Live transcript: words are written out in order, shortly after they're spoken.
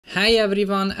Hi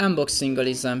everyone,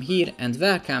 Unboxingalism here and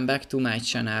welcome back to my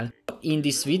channel. In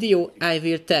this video I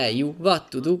will tell you what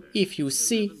to do if you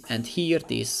see and hear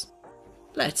this.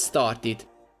 Let's start it.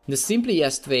 The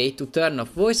simplest way to turn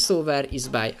off voiceover is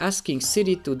by asking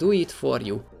Siri to do it for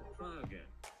you.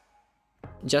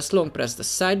 Just long press the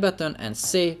side button and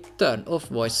say turn off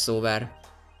voiceover.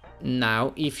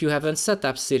 Now, if you haven't set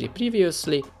up Siri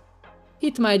previously,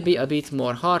 it might be a bit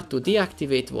more hard to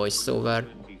deactivate voiceover.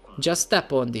 Just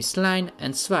tap on this line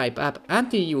and swipe up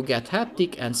until you get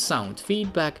haptic and sound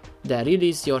feedback, then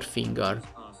release your finger.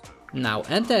 Now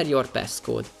enter your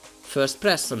passcode. First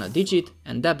press on a digit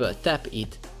and double tap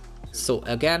it. So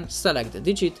again, select the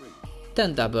digit,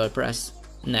 then double press.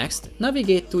 Next,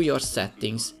 navigate to your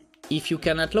settings. If you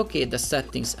cannot locate the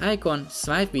settings icon,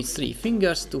 swipe with 3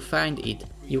 fingers to find it.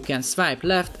 You can swipe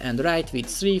left and right with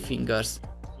 3 fingers.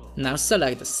 Now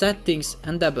select the settings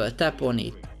and double tap on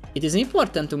it. It is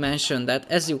important to mention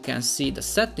that as you can see the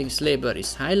settings label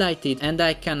is highlighted and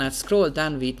I cannot scroll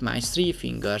down with my 3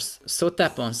 fingers. So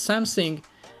tap on something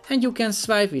and you can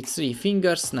swipe with 3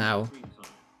 fingers now.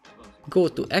 Go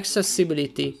to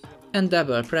accessibility and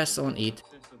double press on it.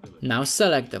 Now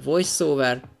select the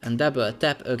voiceover and double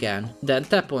tap again. Then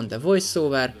tap on the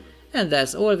voiceover and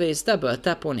as always double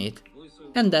tap on it.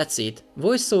 And that's it,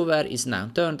 voiceover is now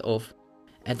turned off.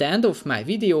 At the end of my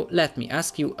video, let me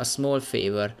ask you a small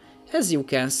favor. As you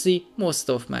can see, most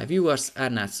of my viewers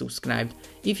are not subscribed.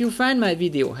 If you find my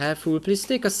video helpful, please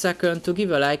take a second to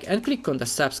give a like and click on the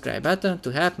subscribe button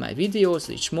to help my videos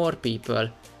reach more people.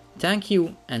 Thank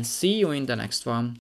you and see you in the next one.